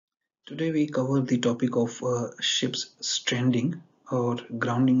Today we cover the topic of ship's stranding or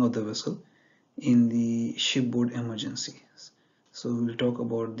grounding of the vessel in the shipboard emergency. So we'll talk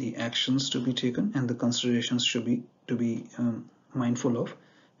about the actions to be taken and the considerations to be mindful of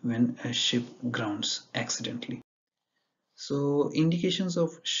when a ship grounds accidentally. So indications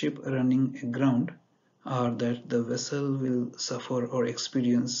of ship running aground are that the vessel will suffer or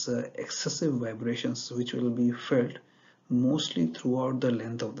experience excessive vibrations which will be felt mostly throughout the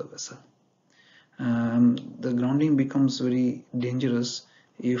length of the vessel. The grounding becomes very dangerous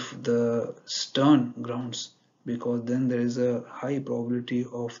if the stern grounds, because then there is a high probability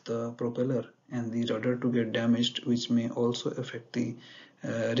of the propeller and the rudder to get damaged, which may also affect the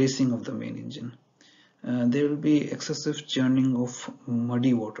racing of the main engine. There will be excessive churning of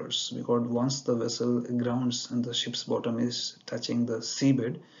muddy waters, because once the vessel grounds and the ship's bottom is touching the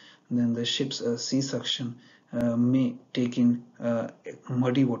seabed, then the ship's sea suction may take in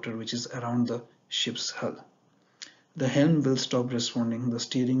muddy water which is around the ship's hull. The helm will stop responding, the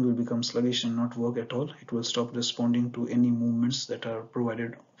steering will become sluggish and not work at all. It will stop responding to any movements that are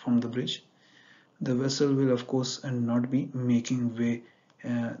provided from the bridge. The vessel will of course not be making way.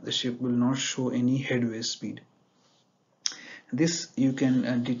 The ship will not show any headway speed. This you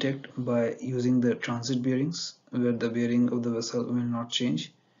can detect by using the transit bearings, where the bearing of the vessel will not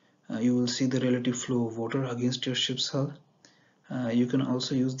change. You will see the relative flow of water against your ship's hull. You can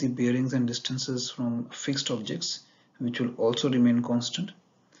also use the bearings and distances from fixed objects, which will also remain constant.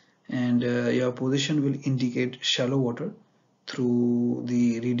 And your position will indicate shallow water through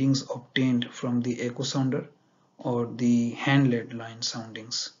the readings obtained from the echo sounder or the hand-led line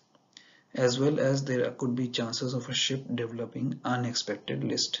soundings, as well as there could be chances of a ship developing unexpected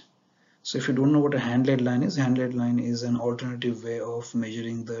list. So if you don't know what a hand-led line is an alternative way of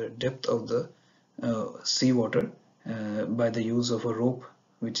measuring the depth of the seawater by the use of a rope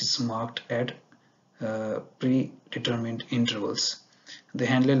which is marked at predetermined intervals. The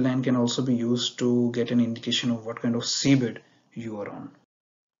hand-led line can also be used to get an indication of what kind of seabed you are on.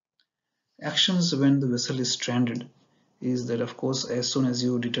 Actions when the vessel is stranded is that, of course, as soon as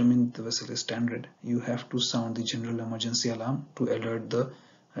you determine the vessel is stranded, you have to sound the general emergency alarm to alert the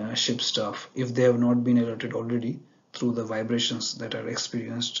ship staff if they have not been alerted already through the vibrations that are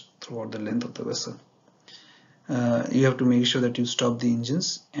experienced throughout the length of the vessel. You have to make sure that you stop the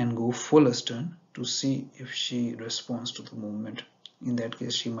engines and go full astern to see if she responds to the movement. In that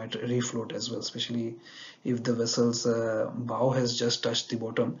case, she might refloat as well, especially if the vessel's bow has just touched the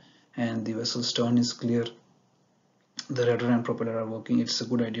bottom and the vessel's stern is clear, the rudder and propeller are working. It's a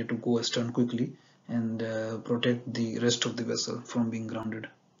good idea to go astern quickly and protect the rest of the vessel from being grounded.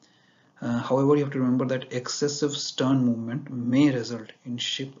 However, you have to remember that excessive stern movement may result in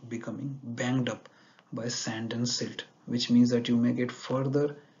ship becoming banged up by sand and silt, which means that you may get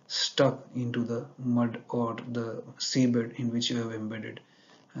further stuck into the mud or the seabed in which you have embedded.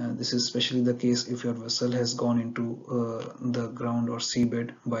 This is especially the case if your vessel has gone into the ground or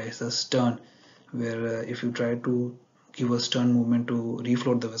seabed by the stern, where if you try to give a stern movement to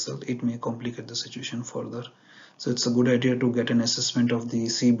refloat the vessel, it may complicate the situation further. So it's a good idea to get an assessment of the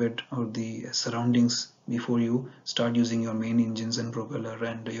seabed or the surroundings before you start using your main engines and propeller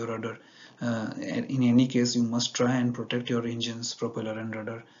and your rudder. In any case, you must try and protect your engines, propeller and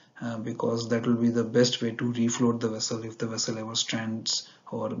rudder, because that will be the best way to refloat the vessel if the vessel ever strands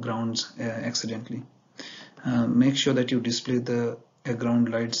or grounds accidentally. Make sure that you display the ground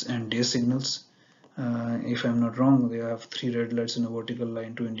lights and day signals. If I'm not wrong, they have 3 red lights in a vertical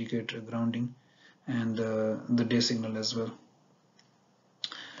line to indicate grounding, and the day signal as well.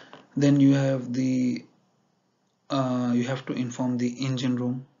 Then you have the you have to inform the engine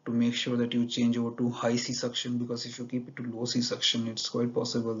room to make sure that you change over to high sea suction, because if you keep it to low sea suction, it's quite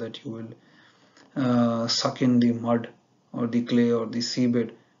possible that you will suck in the mud or the clay or the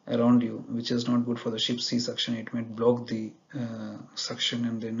seabed around you, which is not good for the ship's sea suction. It might block the suction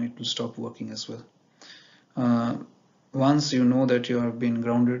and then it will stop working as well. Once you know that you have been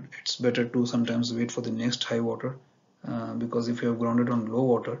grounded, it's better to sometimes wait for the next high water, because if you have grounded on low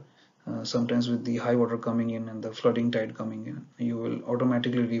water, sometimes with the high water coming in and the flooding tide coming in, you will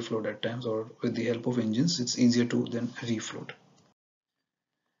automatically refloat at times, or with the help of engines, it's easier to then refloat.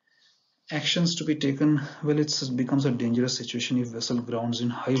 Actions to be taken: well, it becomes a dangerous situation if vessel grounds in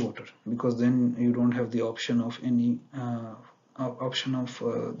high water, because then you don't have the option of any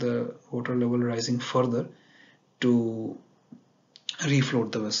the water level rising further to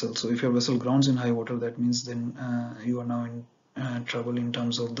refloat the vessel. So if your vessel grounds in high water, that means then you are now in trouble in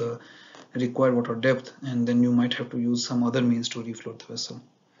terms of the required water depth, and then you might have to use some other means to refloat the vessel.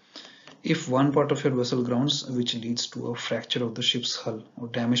 If one part of your vessel grounds, which leads to a fracture of the ship's hull or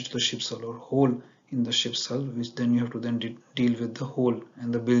damage to the ship's hull or hole in the ship's hull, which then you have to then deal with the hole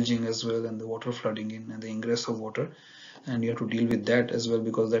and the bilging as well, and the water flooding in and the ingress of water, and you have to deal with that as well,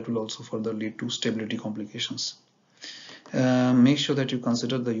 because that will also further lead to stability complications. Make sure that you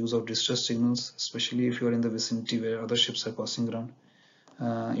consider the use of distress signals, especially if you are in the vicinity where other ships are passing around.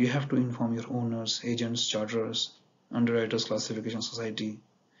 You have to inform your owners, agents, charterers, underwriters, classification society,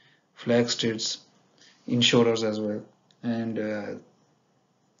 flag states, insurers as well, and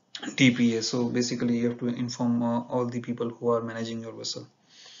DPA. So basically you have to inform all the people who are managing your vessel.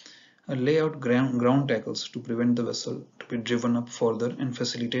 Lay out ground tackles to prevent the vessel to be driven up further and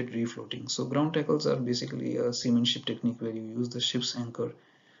facilitate refloating. So ground tackles are basically a seamanship technique where you use the ship's anchor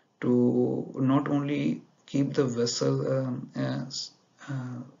to not only keep the vessel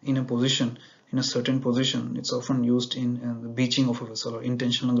in a position, in a certain position. It's often used in the beaching of a vessel or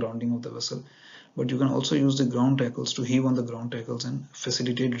intentional grounding of the vessel, but you can also use the ground tackles to heave on the ground tackles and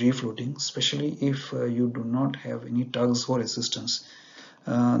facilitate refloating, especially if you do not have any tugs for assistance.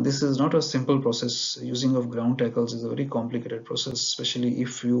 This is not a simple process. Using of ground tackles is a very complicated process, especially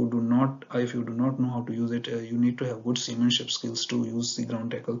if you do not know how to use it. You need to have good seamanship skills to use the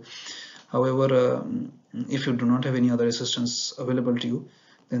ground tackle. However, if you do not have any other assistance available to you,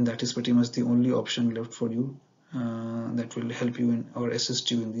 then that is pretty much the only option left for you that will help you in or assist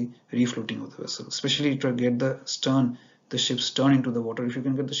you in the refloating of the vessel, especially to get the ship's stern into the water. If you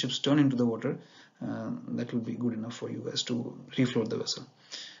can get the ship's stern into the water, that will be good enough for you guys to refloat the vessel.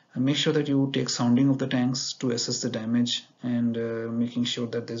 And make sure that you take sounding of the tanks to assess the damage, and making sure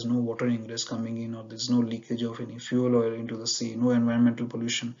that there's no water ingress coming in, or there's no leakage of any fuel oil into the sea, no environmental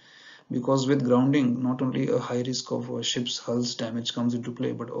pollution. Because with grounding, not only a high risk of a ship's hull's damage comes into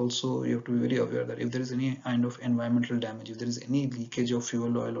play, but also you have to be very aware that if there is any kind of environmental damage, if there is any leakage of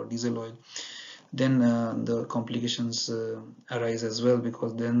fuel oil or diesel oil, then the complications arise as well,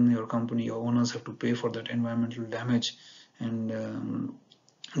 because then your company, your owners have to pay for that environmental damage, and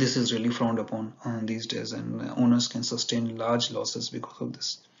this is really frowned upon these days, and owners can sustain large losses because of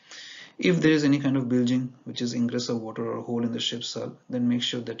this. If there is any kind of bilging, which is ingress of water or hole in the ship's hull, then make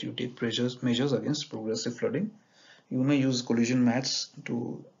sure that you take measures against progressive flooding. You may use collision mats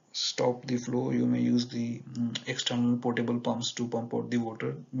to stop the flow. You may use the external portable pumps to pump out the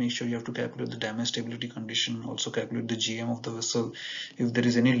water. Make sure you have to calculate the damage stability condition, also calculate the GM of the vessel. If there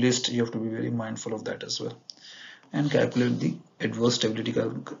is any list, you have to be very mindful of that as well. And calculate the adverse stability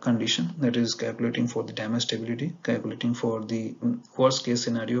condition, that is calculating for the damage stability, calculating for the worst case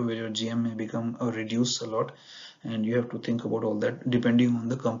scenario where your GM may become reduced a lot, and you have to think about all that depending on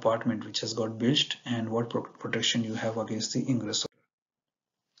the compartment which has got bilged and what protection you have against the ingress.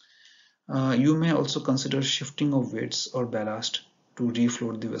 You may also consider shifting of weights or ballast to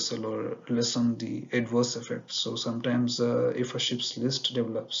refloat the vessel or lessen the adverse effects. So sometimes if a ship's list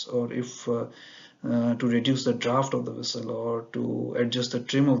develops, or if to reduce the draft of the vessel, or to adjust the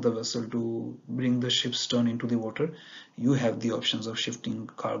trim of the vessel to bring the ship's stern into the water, you have the options of shifting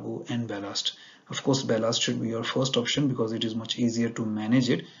cargo and ballast. Of course, ballast should be your first option because it is much easier to manage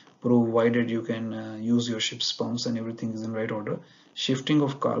it, provided you can use your ship's pumps and everything is in right order. Shifting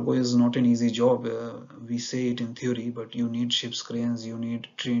of cargo is not an easy job. We say it in theory, but you need ship's cranes, you need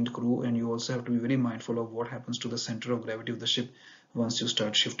trained crew, and you also have to be very mindful of what happens to the center of gravity of the ship once you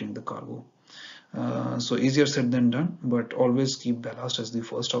start shifting the cargo. So easier said than done, but always keep ballast as the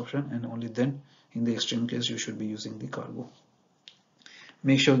first option, and only then in the extreme case you should be using the cargo.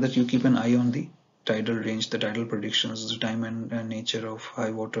 Make sure that you keep an eye on the tidal range, the tidal predictions, the time and nature of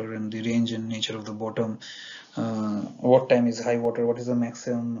high water, and the range and nature of the bottom. What time is high water, what is the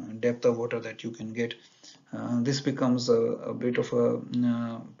maximum depth of water that you can get. This becomes a bit of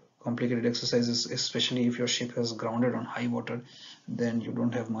a complicated exercises, especially if your ship has grounded on high water, then you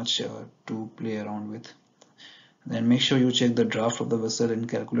don't have much to play around with. Then make sure you check the draft of the vessel and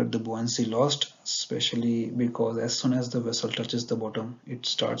calculate the buoyancy lost, especially because as soon as the vessel touches the bottom, it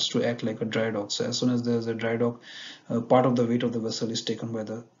starts to act like a dry dock. So as soon as there is a dry dock, part of the weight of the vessel is taken by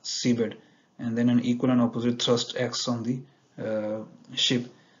the seabed, and then an equal and opposite thrust acts on the ship,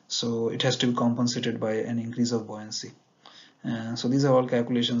 so it has to be compensated by an increase of buoyancy. So these are all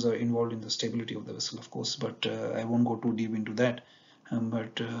calculations are involved in the stability of the vessel, of course, but I won't go too deep into that.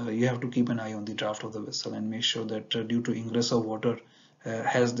 But you have to keep an eye on the draft of the vessel and make sure that due to ingress of water,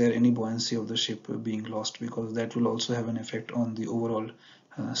 has there any buoyancy of the ship being lost, because that will also have an effect on the overall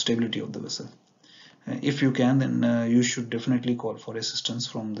stability of the vessel. If you can, then you should definitely call for assistance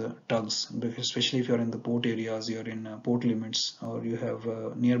from the tugs, because especially if you're in the port areas, you're in port limits, or you have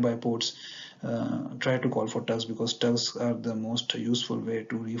nearby ports, try to call for tugs, because tugs are the most useful way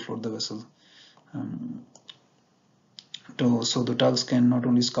to refloat the vessel. Um, so the tugs can not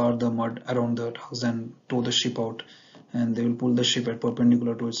only scour the mud around the tugs and tow the ship out, and they will pull the ship at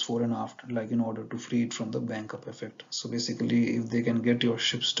perpendicular to its fore and aft, like in order to free it from the bank up effect. So basically, if they can get your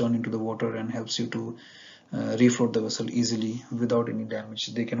ship's turn into the water and helps you to refloat the vessel easily without any damage,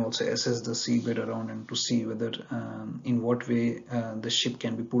 they can also assess the seabed around and to see whether in what way the ship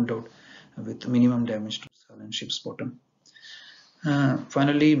can be pulled out with minimum damage to the hull and ship's bottom.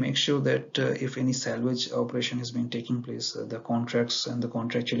 Finally, make sure that if any salvage operation has been taking place, the contracts and the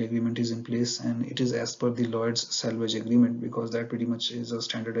contractual agreement is in place, and it is as per the Lloyd's salvage agreement, because that pretty much is a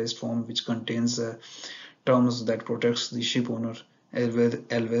standardized form which contains terms that protects the ship owner as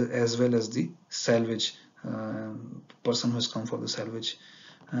well as the salvage person who has come for the salvage.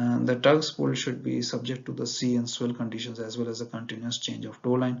 The tug's pull should be subject to the sea and swell conditions, as well as a continuous change of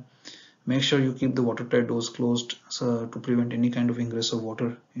tow line. Make sure you keep the watertight doors closed to prevent any kind of ingress of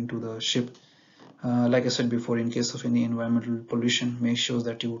water into the ship. Like I said before, in case of any environmental pollution, make sure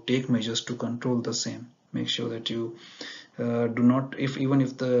that you take measures to control the same. Make sure that you do not, even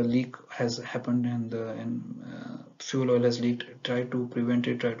if the leak has happened and fuel oil has leaked, try to prevent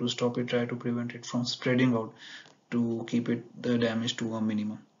it, try to stop it, try to prevent it from spreading out, to keep the damage to a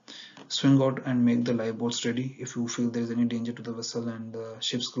minimum. Swing out and make the lifeboats ready. If you feel there is any danger to the vessel and the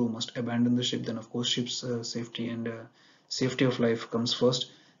ship's crew must abandon the ship, then of course ship's safety and safety of life comes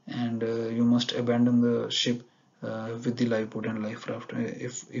first, and you must abandon the ship with the lifeboat and life raft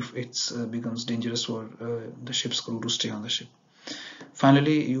if it becomes dangerous for the ship's crew to stay on the ship.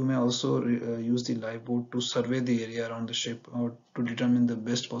 Finally, you may also use the lifeboat to survey the area around the ship, or to determine the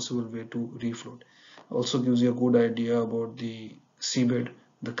best possible way to refloat. Also gives you a good idea about the seabed,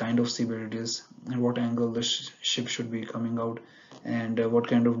 the kind of seabed it is, and what angle the ship should be coming out, and what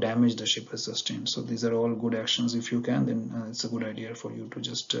kind of damage the ship has sustained. So these are all good actions. If you can, then it's a good idea for you to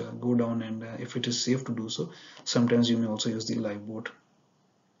just go down, and if it is safe to do so, sometimes you may also use the lifeboat.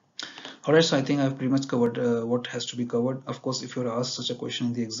 Alright, so I think I've pretty much covered what has to be covered. Of course, if you're asked such a question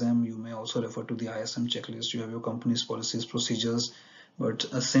in the exam, you may also refer to the ISM checklist. You have your company's policies, procedures, but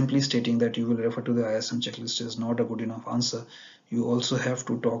simply stating that you will refer to the ISM checklist is not a good enough answer. You also have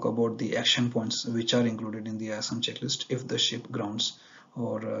to talk about the action points which are included in the ISM checklist if the ship grounds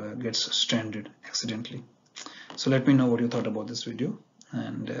or gets stranded accidentally. So let me know what you thought about this video,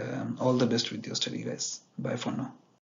 and all the best with your study, guys. Bye for now.